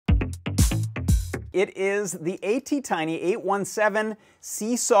It is the ATtiny 817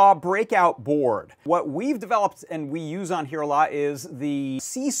 Seesaw Breakout Board. What we've developed and we use on here a lot is the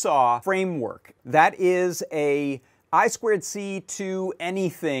Seesaw framework. That is a I2C to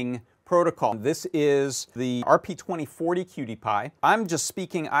anything protocol. This is the RP2040 QT Py. I'm just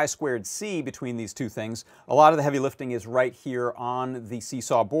speaking I2C between these two things. A lot of the heavy lifting is right here on the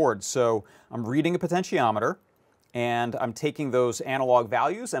Seesaw board. So I'm reading a potentiometer, and I'm taking those analog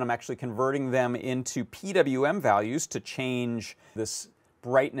values and I'm actually converting them into PWM values to change this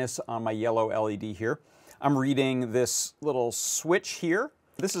brightness on my yellow LED here. I'm reading this little switch here.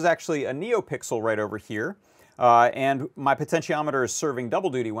 This is actually a NeoPixel right over here. And my potentiometer is serving double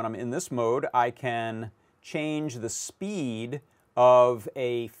duty. When I'm in this mode, I can change the speed of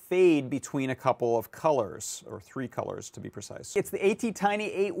a fade between a couple of colors, or 3 colors to be precise. It's the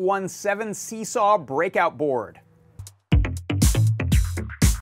ATtiny 817 Seesaw Breakout Board.